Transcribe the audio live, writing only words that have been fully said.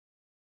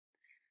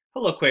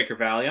Hello, Quaker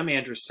Valley. I'm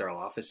Andrew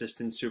Serloff,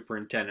 Assistant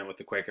Superintendent with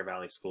the Quaker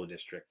Valley School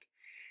District.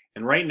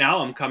 And right now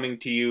I'm coming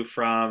to you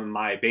from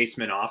my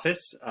basement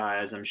office,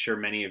 as I'm sure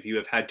many of you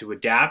have had to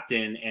adapt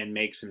and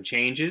make some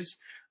changes.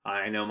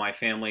 I know my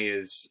family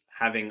is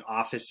having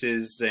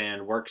offices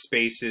and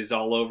workspaces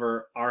all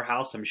over our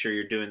house. I'm sure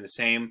you're doing the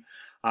same.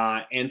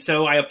 And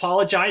so I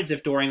apologize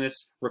if during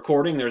this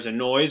recording there's a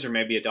noise or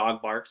maybe a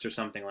dog barks or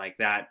something like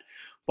that.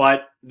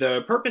 But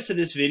the purpose of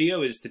this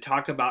video is to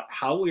talk about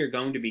how we are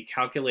going to be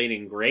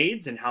calculating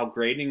grades and how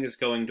grading is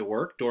going to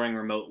work during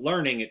remote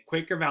learning at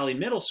Quaker Valley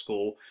Middle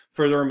School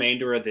for the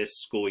remainder of this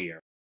school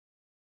year.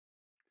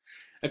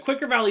 At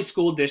Quaker Valley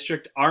School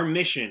District, our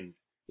mission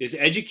is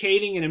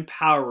educating and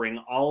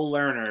empowering all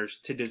learners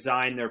to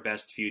design their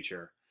best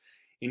future.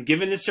 And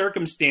given the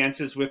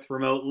circumstances with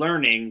remote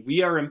learning,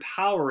 we are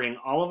empowering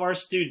all of our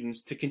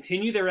students to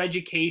continue their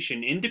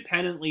education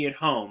independently at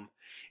home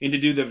and to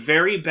do the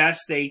very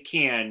best they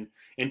can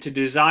and to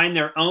design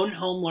their own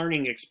home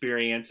learning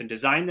experience and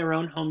design their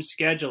own home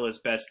schedule as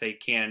best they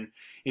can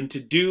and to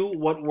do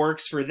what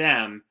works for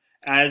them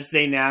as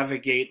they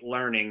navigate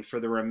learning for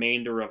the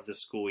remainder of the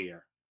school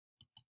year.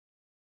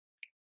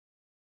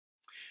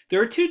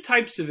 There are two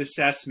types of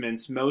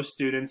assessments most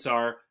students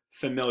are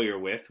familiar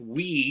with.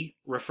 We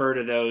refer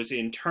to those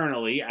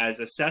internally as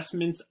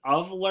assessments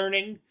of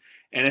learning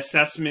and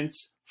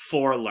assessments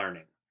for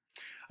learning.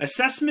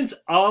 Assessments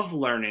of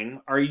learning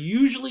are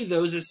usually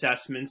those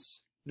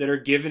assessments that are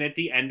given at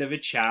the end of a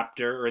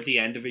chapter or at the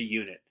end of a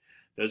unit.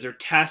 Those are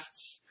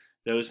tests,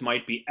 those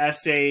might be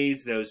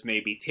essays, those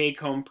may be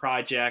take-home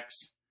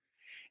projects.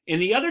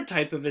 And the other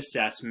type of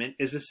assessment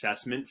is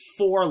assessment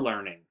for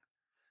learning.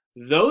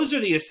 Those are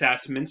the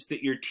assessments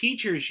that your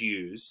teachers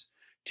use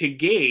to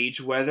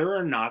gauge whether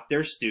or not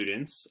their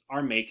students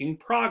are making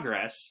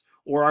progress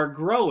or are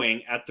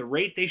growing at the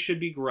rate they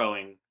should be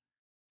growing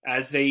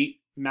as they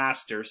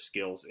master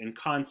skills and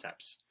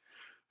concepts.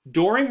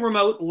 During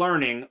remote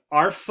learning,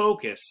 our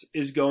focus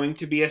is going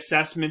to be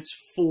assessments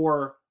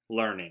for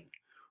learning.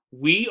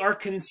 We are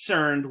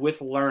concerned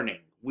with learning.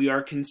 We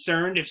are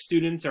concerned if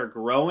students are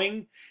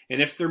growing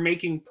and if they're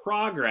making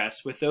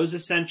progress with those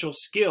essential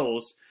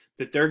skills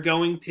that they're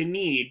going to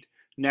need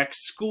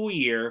next school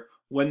year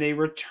when they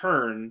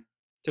return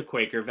to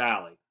Quaker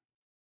Valley.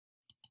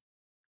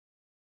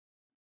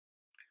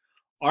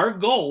 Our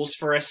goals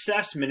for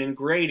assessment and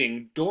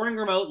grading during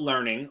remote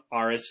learning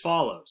are as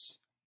follows.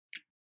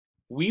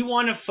 We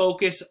want to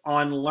focus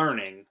on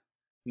learning,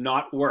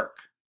 not work.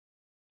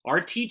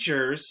 Our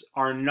teachers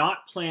are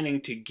not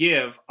planning to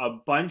give a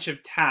bunch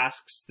of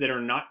tasks that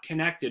are not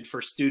connected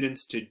for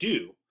students to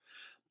do,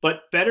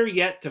 but better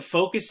yet, to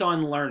focus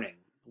on learning,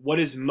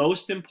 what is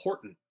most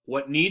important,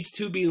 what needs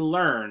to be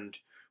learned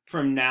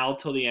from now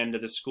till the end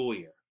of the school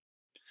year.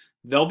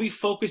 They'll be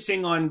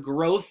focusing on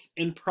growth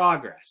and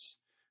progress,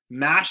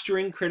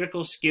 mastering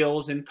critical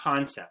skills and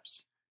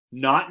concepts,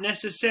 not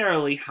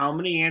necessarily how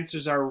many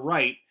answers are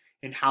right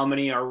and how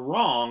many are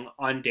wrong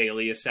on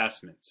daily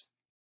assessments.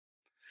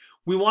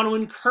 We want to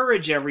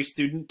encourage every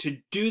student to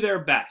do their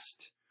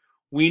best.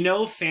 We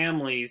know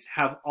families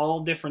have all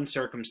different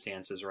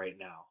circumstances right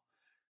now.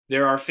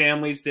 There are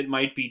families that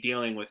might be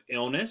dealing with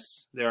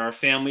illness. There are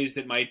families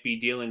that might be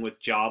dealing with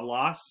job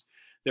loss.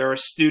 There are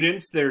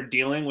students that are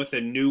dealing with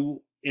a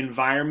new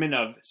environment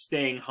of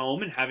staying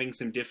home and having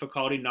some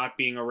difficulty not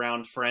being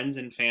around friends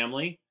and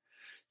family.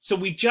 So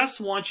we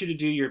just want you to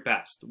do your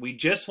best. We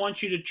just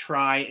want you to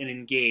try and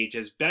engage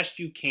as best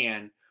you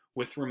can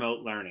with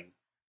remote learning.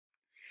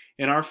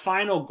 And our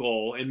final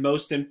goal, and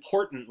most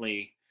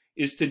importantly,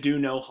 is to do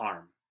no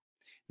harm.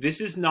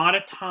 This is not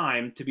a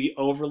time to be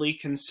overly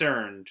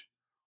concerned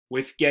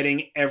with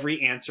getting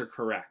every answer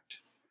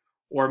correct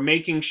or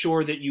making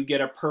sure that you get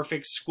a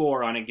perfect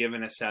score on a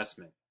given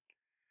assessment.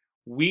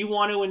 We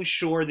want to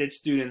ensure that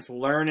students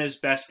learn as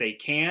best they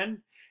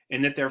can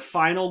and that their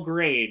final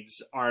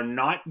grades are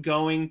not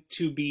going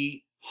to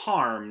be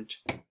harmed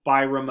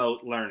by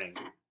remote learning.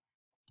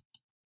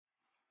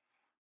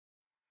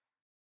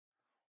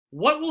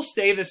 What will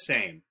stay the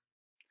same?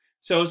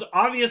 So it's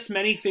obvious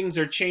many things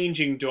are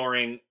changing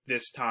during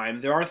this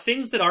time. There are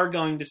things that are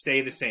going to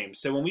stay the same.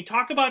 So when we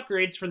talk about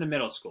grades for the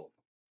middle school,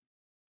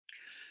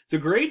 the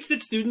grades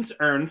that students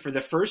earn for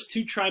the first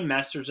 2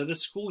 trimesters of the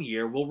school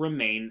year will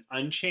remain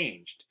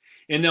unchanged,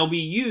 and they'll be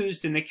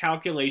used in the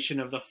calculation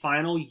of the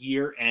final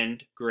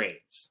year-end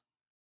grades.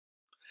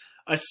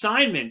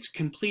 Assignments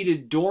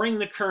completed during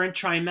the current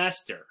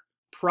trimester,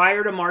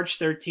 prior to March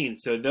 13th,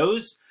 so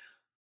those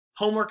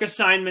homework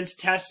assignments,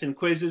 tests, and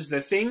quizzes,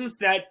 the things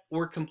that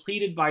were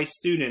completed by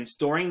students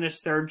during this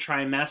 3rd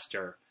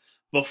trimester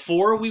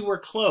before we were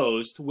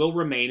closed will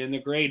remain in the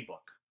gradebook.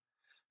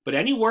 But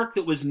any work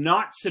that was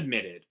not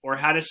submitted or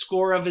had a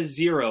score of a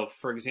 0,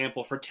 for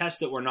example, for tests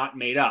that were not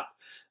made up,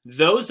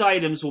 those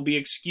items will be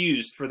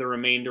excused for the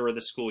remainder of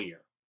the school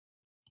year.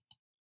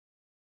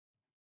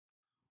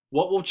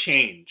 What will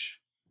change?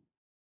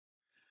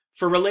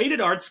 For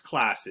related arts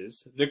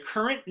classes, the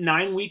current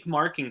 9-week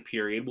marking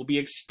period will be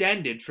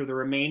extended for the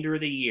remainder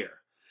of the year.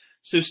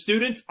 So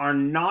students are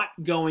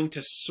not going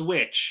to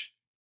switch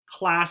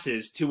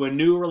classes to a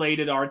new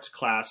related arts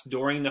class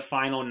during the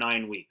final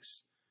 9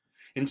 weeks.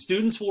 And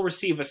students will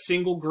receive a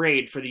single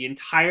grade for the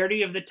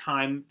entirety of the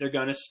time they're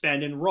going to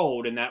spend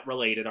enrolled in that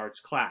related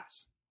arts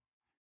class.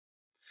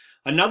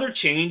 Another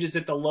change is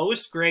that the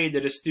lowest grade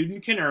that a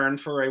student can earn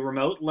for a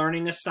remote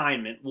learning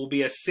assignment will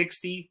be a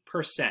 60%.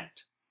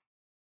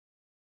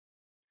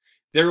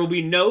 There will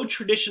be no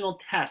traditional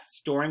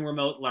tests during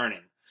remote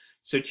learning.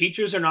 So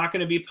teachers are not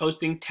going to be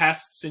posting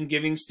tests and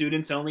giving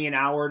students only an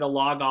hour to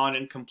log on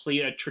and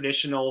complete a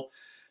traditional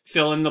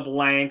fill in the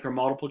blank or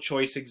multiple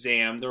choice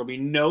exam. There will be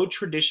no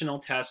traditional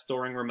tests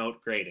during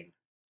remote grading.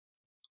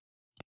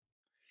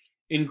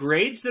 And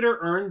grades that are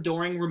earned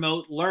during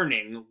remote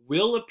learning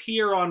will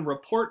appear on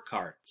report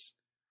cards,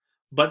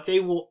 but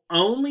they will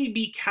only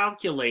be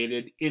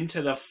calculated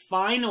into the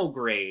final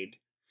grade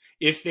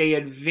if they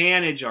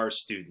advantage our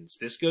students.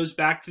 This goes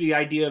back to the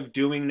idea of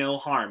doing no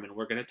harm, and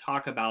we're going to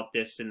talk about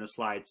this in the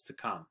slides to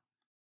come.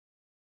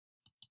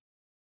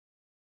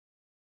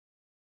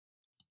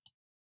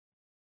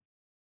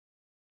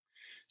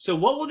 So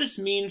what will this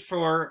mean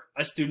for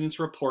a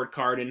student's report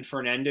card and for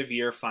an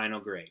end-of-year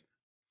final grade?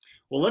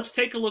 Well, let's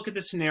take a look at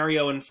the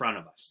scenario in front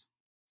of us.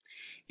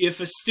 If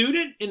a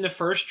student in the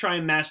first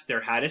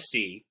trimester had a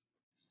C,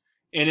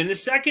 and in the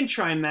second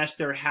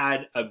trimester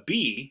had a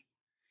B,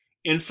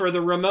 and for the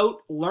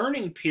remote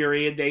learning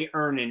period they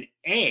earn an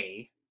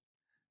A,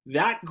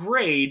 that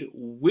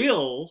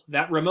remote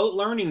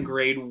learning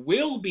grade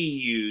will be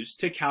used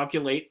to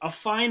calculate a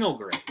final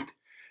grade,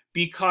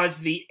 because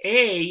the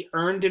A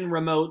earned in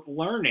remote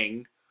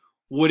learning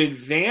would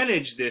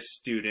advantage this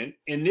student,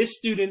 and this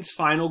student's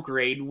final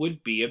grade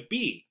would be a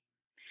B.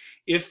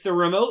 If the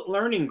remote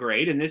learning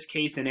grade, in this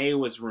case an A,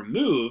 was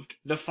removed,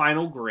 the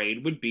final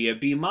grade would be a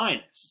B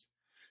minus.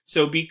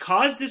 So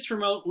because this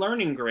remote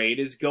learning grade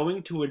is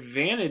going to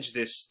advantage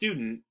this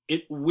student,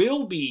 it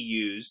will be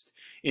used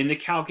in the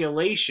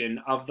calculation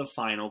of the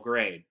final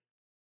grade.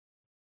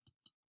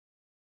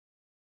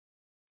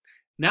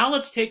 Now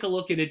let's take a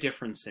look at a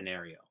different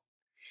scenario.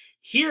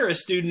 Here a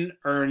student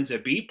earns a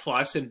B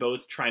plus in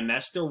both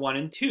trimester 1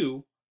 and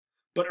 2,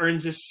 but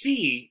earns a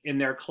C in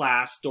their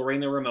class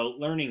during the remote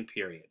learning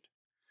period.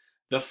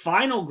 The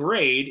final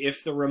grade,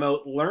 if the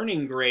remote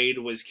learning grade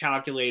was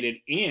calculated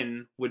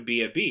in, would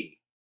be a B.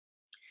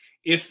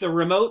 If the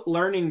remote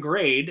learning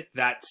grade,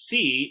 that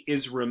C,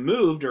 is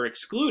removed or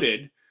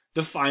excluded,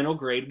 the final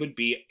grade would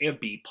be a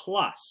B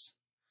plus.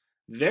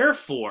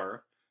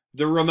 Therefore,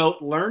 the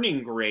remote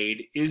learning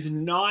grade is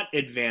not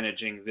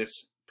advantaging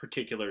this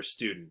particular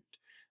student.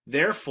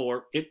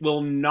 Therefore, it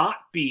will not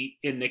be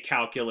in the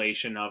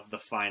calculation of the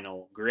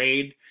final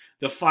grade.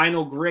 The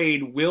final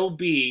grade will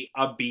be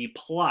a B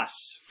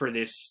plus for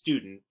this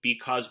student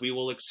because we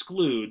will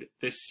exclude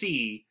the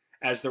C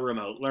as the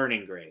remote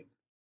learning grade.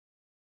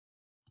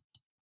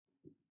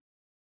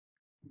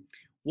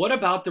 What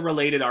about the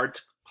related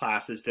arts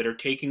classes that are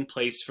taking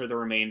place for the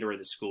remainder of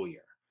the school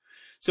year?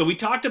 So we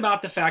talked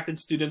about the fact that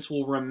students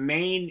will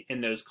remain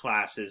in those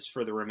classes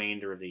for the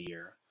remainder of the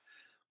year.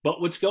 But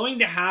what's going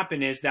to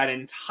happen is that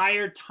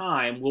entire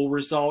time will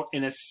result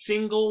in a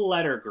single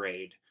letter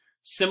grade,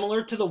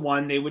 similar to the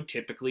one they would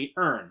typically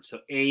earn.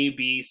 So A,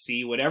 B,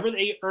 C, whatever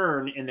they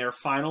earn in their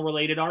final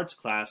related arts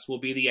class will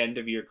be the end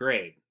of year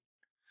grade.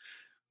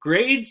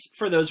 Grades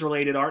for those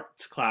related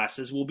arts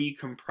classes will be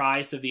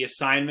comprised of the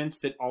assignments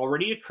that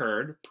already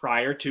occurred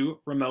prior to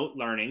remote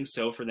learning,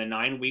 so for the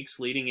 9 weeks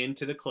leading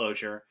into the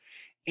closure,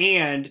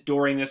 and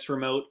during this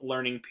remote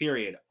learning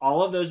period.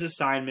 All of those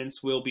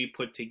assignments will be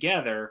put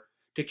together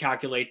to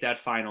calculate that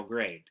final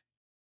grade.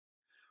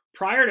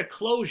 Prior to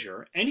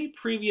closure, any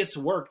previous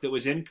work that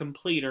was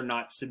incomplete or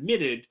not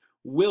submitted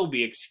will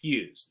be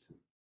excused.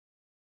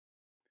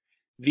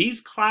 These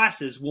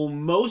classes will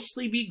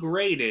mostly be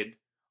graded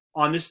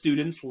on the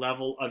student's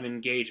level of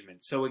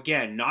engagement. So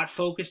again, not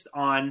focused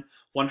on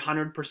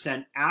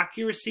 100%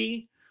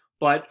 accuracy,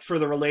 but for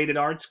the related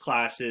arts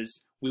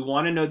classes, we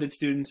want to know that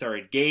students are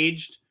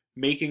engaged,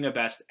 making a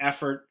best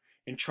effort,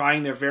 and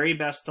trying their very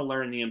best to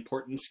learn the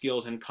important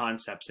skills and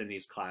concepts in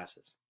these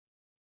classes.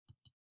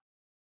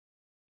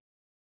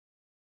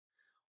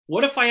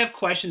 What if I have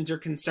questions or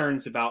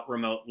concerns about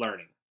remote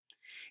learning?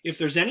 If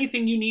there's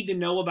anything you need to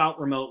know about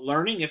remote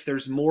learning, if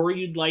there's more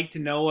you'd like to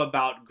know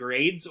about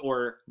grades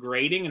or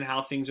grading and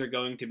how things are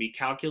going to be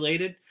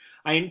calculated,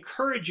 I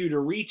encourage you to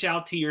reach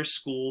out to your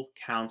school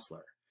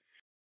counselor.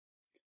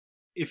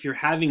 If you're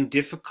having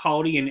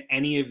difficulty in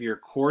any of your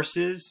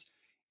courses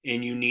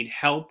and you need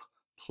help,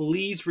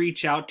 please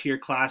reach out to your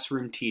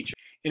classroom teacher.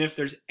 And if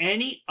there's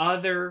any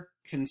other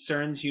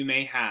concerns you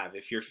may have,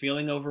 if you're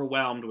feeling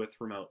overwhelmed with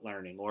remote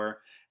learning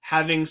or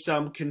having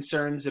some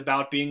concerns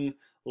about being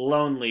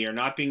lonely or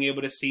not being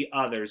able to see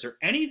others or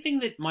anything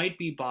that might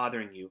be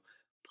bothering you,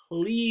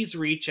 please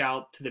reach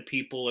out to the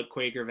people at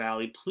Quaker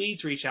Valley.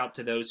 Please reach out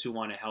to those who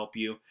want to help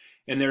you.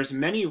 And there's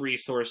many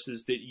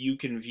resources that you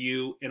can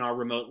view in our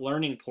remote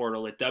learning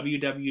portal at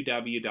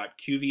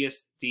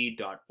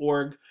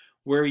www.qvsd.org,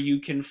 where you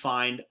can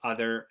find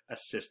other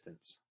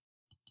assistance.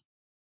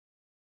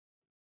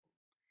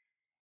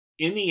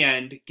 In the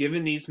end,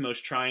 given these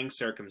most trying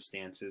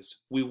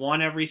circumstances, we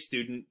want every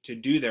student to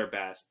do their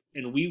best,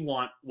 and we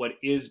want what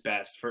is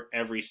best for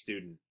every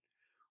student.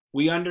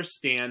 We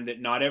understand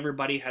that not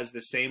everybody has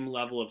the same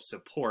level of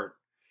support,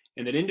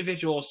 and that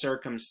individual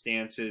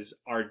circumstances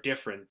are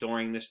different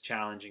during this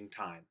challenging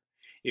time.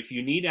 If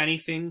you need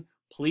anything,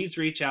 please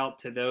reach out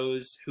to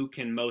those who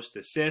can most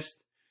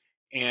assist,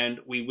 and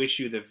we wish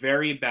you the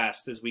very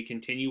best as we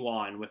continue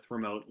on with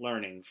remote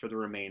learning for the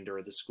remainder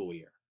of the school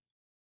year.